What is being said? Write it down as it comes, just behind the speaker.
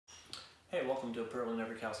Hey, welcome to A Pearl in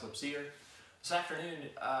Every Cow's Lips Ear. This afternoon,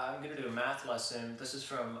 I'm going to do a math lesson. This is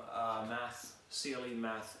from CLE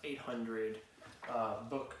Math 800,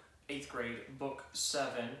 book 8th grade, book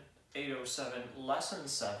 7, 807, lesson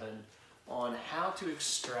 7, on how to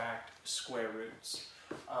extract square roots.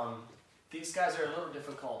 These guys are a little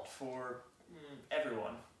difficult for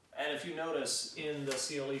everyone. And if you notice in the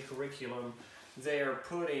CLE curriculum, they are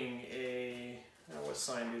putting what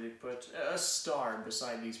sign do they put? A star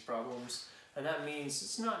beside these problems. And that means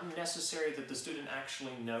it's not necessary that the student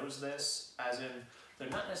actually knows this, as in they're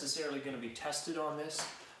not necessarily going to be tested on this,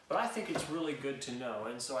 but I think it's really good to know.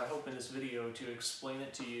 And so I hope in this video to explain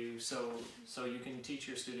it to you so you can teach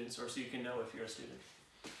your students, or so you can know if you're a student.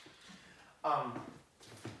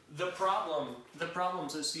 The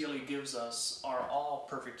problems that CLE gives us are all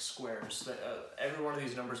perfect squares. Every one of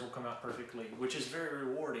these numbers will come out perfectly, which is very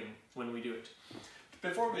rewarding when we do it.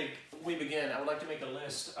 Before we begin, I would like to make a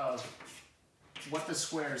list of what the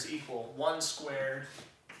squares equal. 1 squared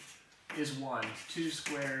is 1, 2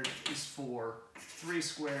 squared is 4, 3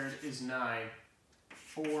 squared is 9,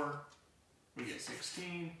 4 we get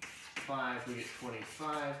 16, 5 we get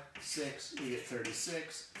 25, 6 we get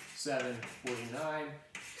 36, 7 49,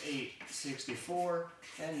 8 64,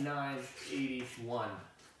 and 9 81.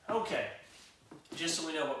 Okay, just so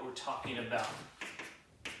we know what we're talking about.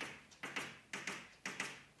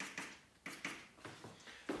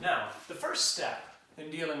 Now, the first step in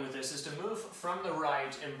dealing with this is to move from the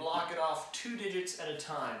right and block it off 2 digits at a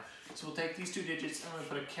time. So we'll take these 2 digits, I'm going to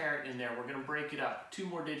put a caret in there. We're going to break it up. 2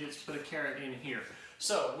 more digits, put a caret in here.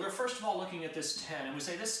 So we're first of all looking at this 10, and we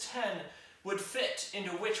say this 10 would fit into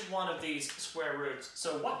which one of these square roots.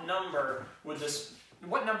 So what number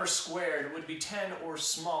squared would be 10 or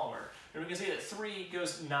smaller? And we can see that 3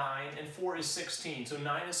 goes 9 and 4 is 16. So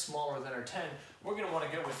 9 is smaller than our 10. We're going to want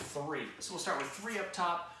to go with 3. So we'll start with 3 up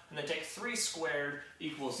top, and then take 3 squared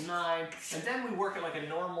equals 9. And then we work it like a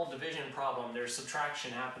normal division problem. There's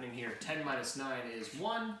subtraction happening here. 10 minus 9 is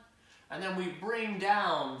 1. And then we bring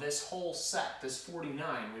down this whole set, this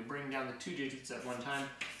 49. We bring down the 2 digits at one time,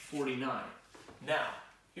 49. Now,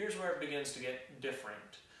 here's where it begins to get different.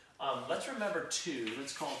 Let's remember 2.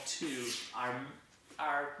 Let's call 2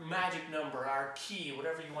 our magic number, our key,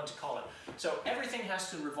 whatever you want to call it. So everything has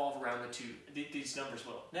to revolve around the 2. These numbers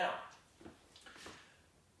will. Now,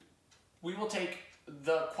 we will take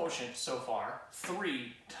the quotient so far.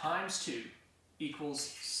 3 times 2 equals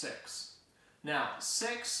 6. Now,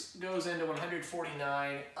 6 goes into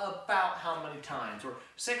 149 about how many times? Or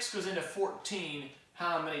 6 goes into 14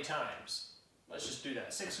 how many times? Let's just do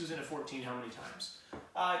that. 6 goes into 14 how many times?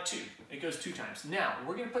 2. It goes 2 times. Now,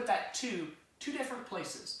 we're going to put that 2 different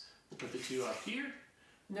places. We'll put the 2 up here,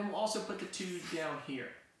 and then we'll also put the 2 down here.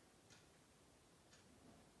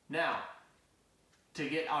 Now, to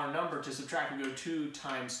get our number to subtract, we go 2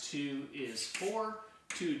 times 2 is 4.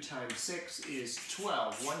 2 times 6 is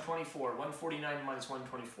 12. 124. 149 minus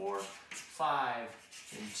 124. 5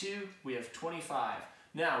 and 2. We have 25.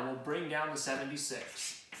 Now, we'll bring down the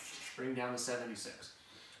 76. Bring down the 76.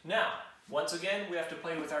 Now, once again, we have to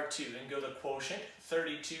play with our 2 and go the quotient.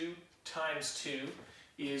 32 times 2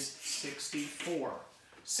 is 64.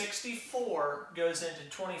 64 goes into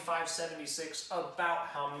 2576 about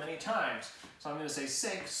how many times? So I'm going to say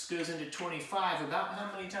 6 goes into 25 about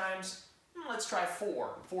how many times? Let's try 4.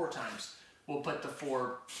 4 times. We'll put the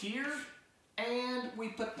 4 here, and we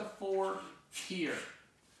put the 4 here.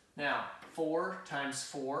 Now, 4 times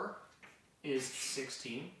 4 is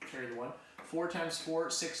 16. Carry the 1. 4 times 4,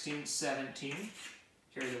 16, 17.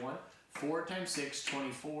 Carry the 1. 4 times 6,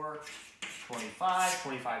 24, 25,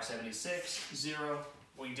 25, 76, 0.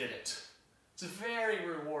 We did it. It's very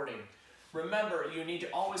rewarding. Remember, you need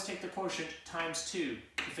to always take the quotient times 2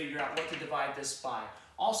 to figure out what to divide this by.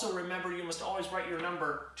 Also remember, you must always write your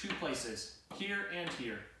number 2 places, here and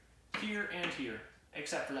here, here and here,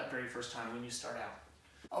 except for that very first time when you start out.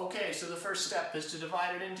 Okay, so the first step is to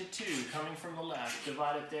divide it into 2, coming from the left.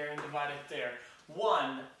 Divide it there and divide it there.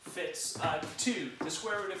 1 fits 2. The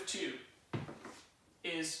square root of 2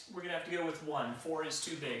 is, we're going to have to go with 1. 4 is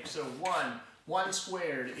too big. So 1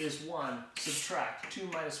 squared is 1. Subtract. 2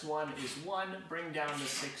 minus 1 is 1. Bring down the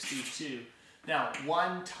 62. Now,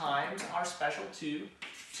 1 times our special 2,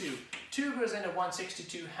 2. 2 goes into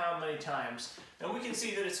 162 how many times? And we can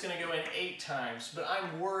see that it's going to go in 8 times, but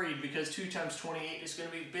I'm worried because 2 times 28 is going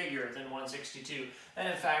to be bigger than 162. And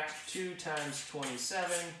in fact, 2 times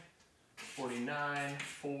 27, 49,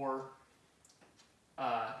 4,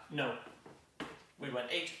 no, we went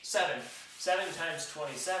 8, 7. 7 times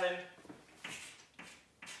 27,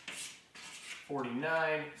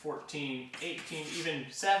 49, 14, 18, even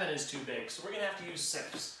 7 is too big, so we're going to have to use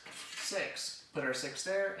 6. 6. Put our 6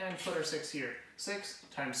 there and put our 6 here. 6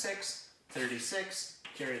 times 6, 36.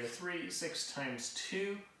 Carry the 3. 6 times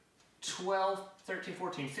 2, 12. 13,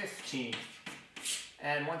 14, 15.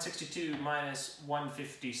 And 162 minus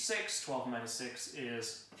 156. 12 minus 6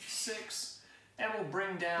 is 6. And we'll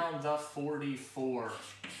bring down the 44.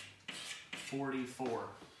 44.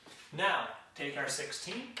 Now, take our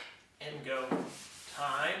 16 and go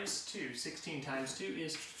times 2. 16 times 2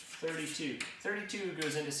 is 32. 32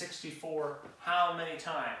 goes into 64 how many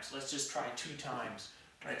times? Let's just try 2 times.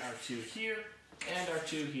 Right, our 2 here and our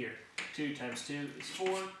 2 here. 2 times 2 is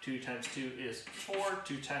 4. 2 times 2 is 4.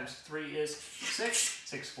 2 times 3 is 6.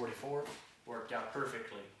 644 worked out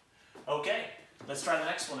perfectly. Okay, let's try the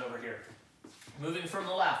next one over here. Moving from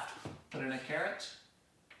the left, put in a caret,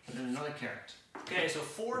 put in another caret. Okay, so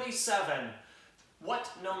 47.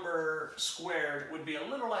 What number squared would be a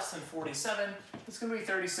little less than 47? It's going to be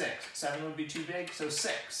 36. 7 would be too big, so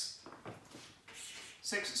 6.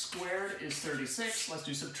 6 squared is 36. Let's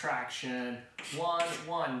do subtraction. 1,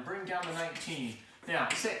 1. Bring down the 19. Now,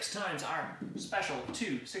 6 times our special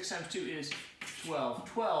 2. 6 times 2 is 12.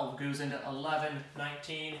 12 goes into 11.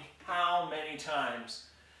 19. How many times?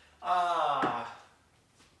 What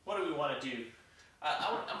do we want to do?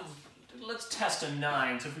 Let's test a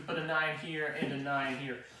 9. So if we put a 9 here and a 9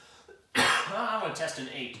 here, I want to test an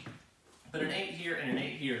 8. Put an 8 here and an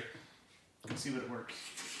 8 here. Let's see what it works.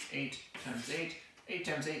 8 times 8. 8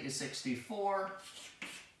 times 8 is 64.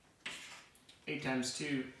 8 times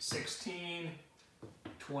 2, 16.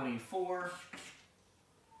 24.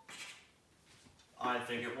 I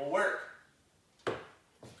think it will work.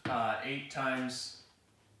 8 times...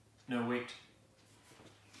 No, wait.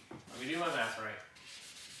 Let me do my math right.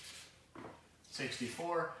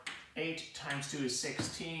 64. 8 times 2 is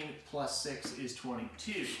 16, plus 6 is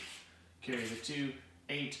 22. Carry the 2.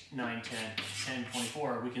 8, 9, 10, 10,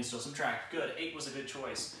 24. We can still subtract. Good. 8 was a good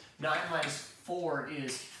choice. 9 minus 4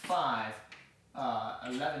 is 5.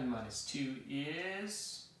 11 minus 2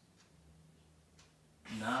 is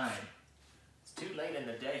 9. It's too late in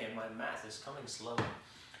the day and my math is coming slowly.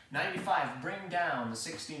 95, bring down the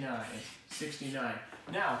 69. 69.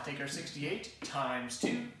 Now, take our 68 times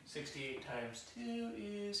 2. 68 times 2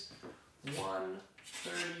 is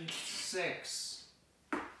 136.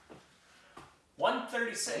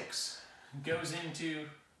 136 goes into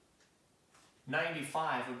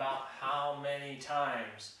 95 about how many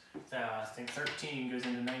times? I think 13 goes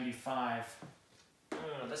into 95.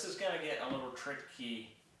 This is going to get a little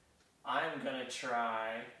tricky. I'm going to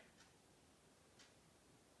try...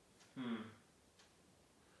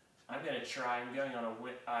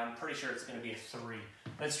 I'm pretty sure it's going to be a 3.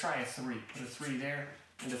 Let's try a 3. Put a 3 there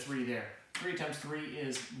and a 3 there. 3 times 3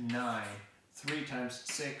 is 9. 3 times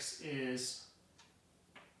 6 is...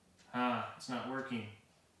 it's not working.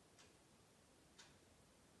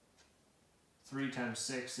 3 times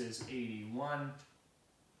 6 is 81.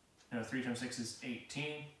 No, 3 times 6 is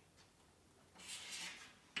 18.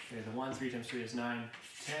 Okay, the 1, 3 times 3 is 9,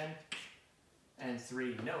 10. And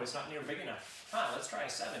 3. No, it's not near big enough. Let's try a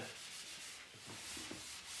 7.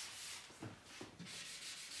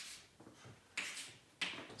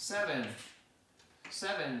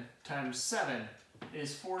 Seven times 7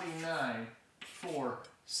 is 49. 4.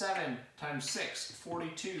 7 times 6,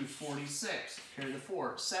 42, 46. Carry the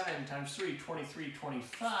 4. 7 times 3, 23,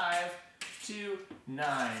 25. 2,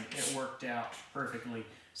 9. It worked out perfectly.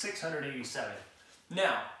 687.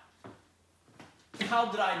 Now, how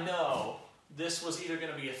did I know this was either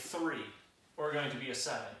going to be a 3 or going to be a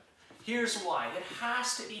 7? Here's why. It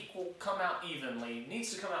has to come out evenly. It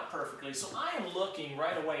needs to come out perfectly. So I am looking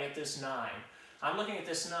right away at this 9. I'm looking at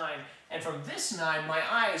this 9, and from this 9, my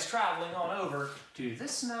eye is traveling on over to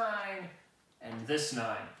this 9 and this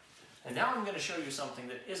 9. And now I'm going to show you something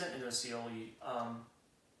that isn't in the CLE,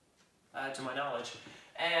 to my knowledge.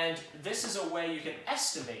 And this is a way you can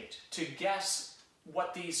estimate, to guess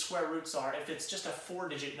what these square roots are if it's just a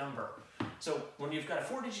 4-digit number. So when you've got a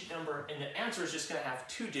 4-digit number and the answer is just going to have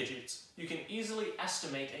 2 digits, you can easily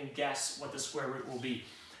estimate and guess what the square root will be.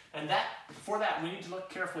 And for that, we need to look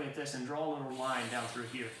carefully at this and draw a little line down through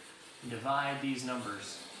here and divide these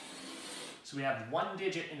numbers. So we have 1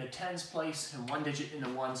 digit in the tens place and 1 digit in the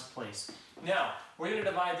ones place. Now, we're going to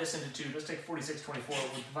divide this into 2. Let's take 46, 24.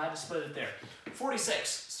 We'll divide and split it there. 46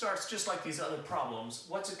 starts just like these other problems.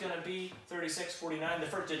 What's it going to be? 36, 49. The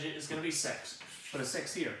first digit is going to be 6. Put a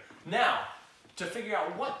 6 here. Now, to figure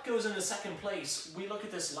out what goes in the second place, we look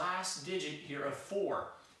at this last digit here of 4.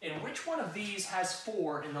 And which one of these has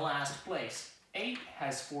 4 in the last place? 8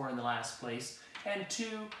 has 4 in the last place, and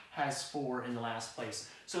 2 has 4 in the last place.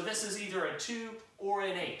 So this is either a 2 or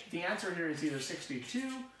an 8. The answer here is either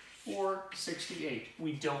 62 or 68.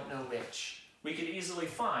 We don't know which. We could easily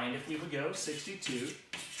find if we would go 62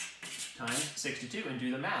 times 62 and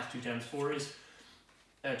do the math. 2 times 4 is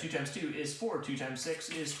 2 times 2 is 4. 2 times 6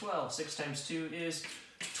 is 12. 6 times 2 is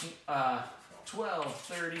 12.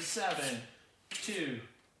 37. 2.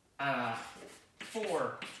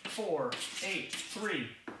 4. 4. 8. 3.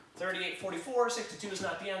 38, 44. 62 is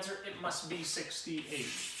not the answer. It must be 68.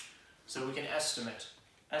 So we can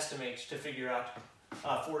estimate to figure out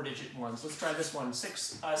 4-digit ones. Let's try this one.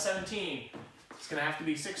 17. It's going to have to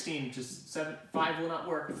be 16. Just 5 will not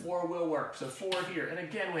work. 4 will work. So 4 here. And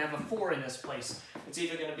again, we have a 4 in this place. It's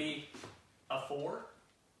either going to be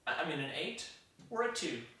an 8 or a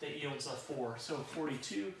 2 that yields a 4. So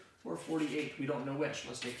 42 or 48. We don't know which.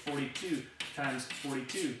 Let's take 42 times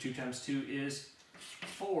 42. 2 times 2 is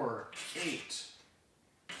 4. 8.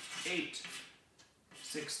 8.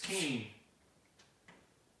 16.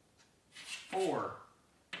 4.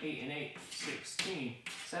 8 and 8. 16.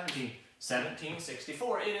 17. 17,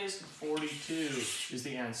 64. It is 42 is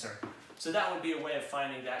the answer. So that would be a way of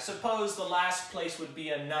finding that. Suppose the last place would be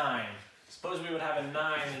a 9. Suppose we would have a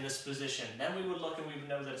 9 in this position. Then we would look and we would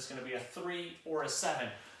know that it's going to be a 3 or a 7.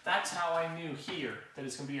 That's how I knew here that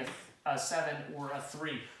it's going to be a 7 or a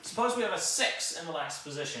 3. Suppose we have a 6 in the last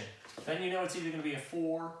position. Then you know it's either going to be a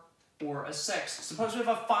 4 or a 6. Suppose we have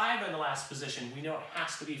a 5 in the last position. We know it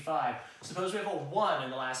has to be 5. Suppose we have a 1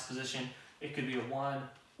 in the last position. It could be a 1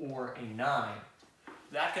 or a 9.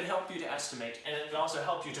 That can help you to estimate, and it can also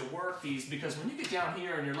help you to work these, because when you get down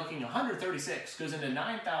here and you're looking 136 goes into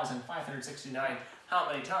 9,569 how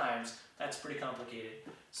many times, that's pretty complicated.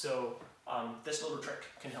 So this little trick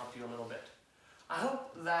can help you a little bit. I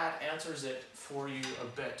hope that answers it for you a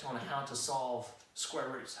bit on how to solve square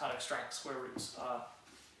roots, how to extract square roots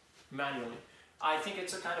manually. I think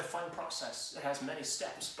it's a kind of fun process. It has many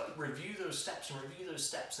steps, but review those steps and review those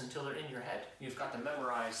steps until they're in your head. You've got them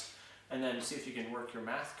memorized, and then see if you can work your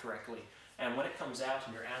math correctly. And when it comes out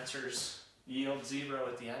and your answers yield 0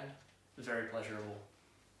 at the end, it's very pleasurable.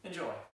 Enjoy.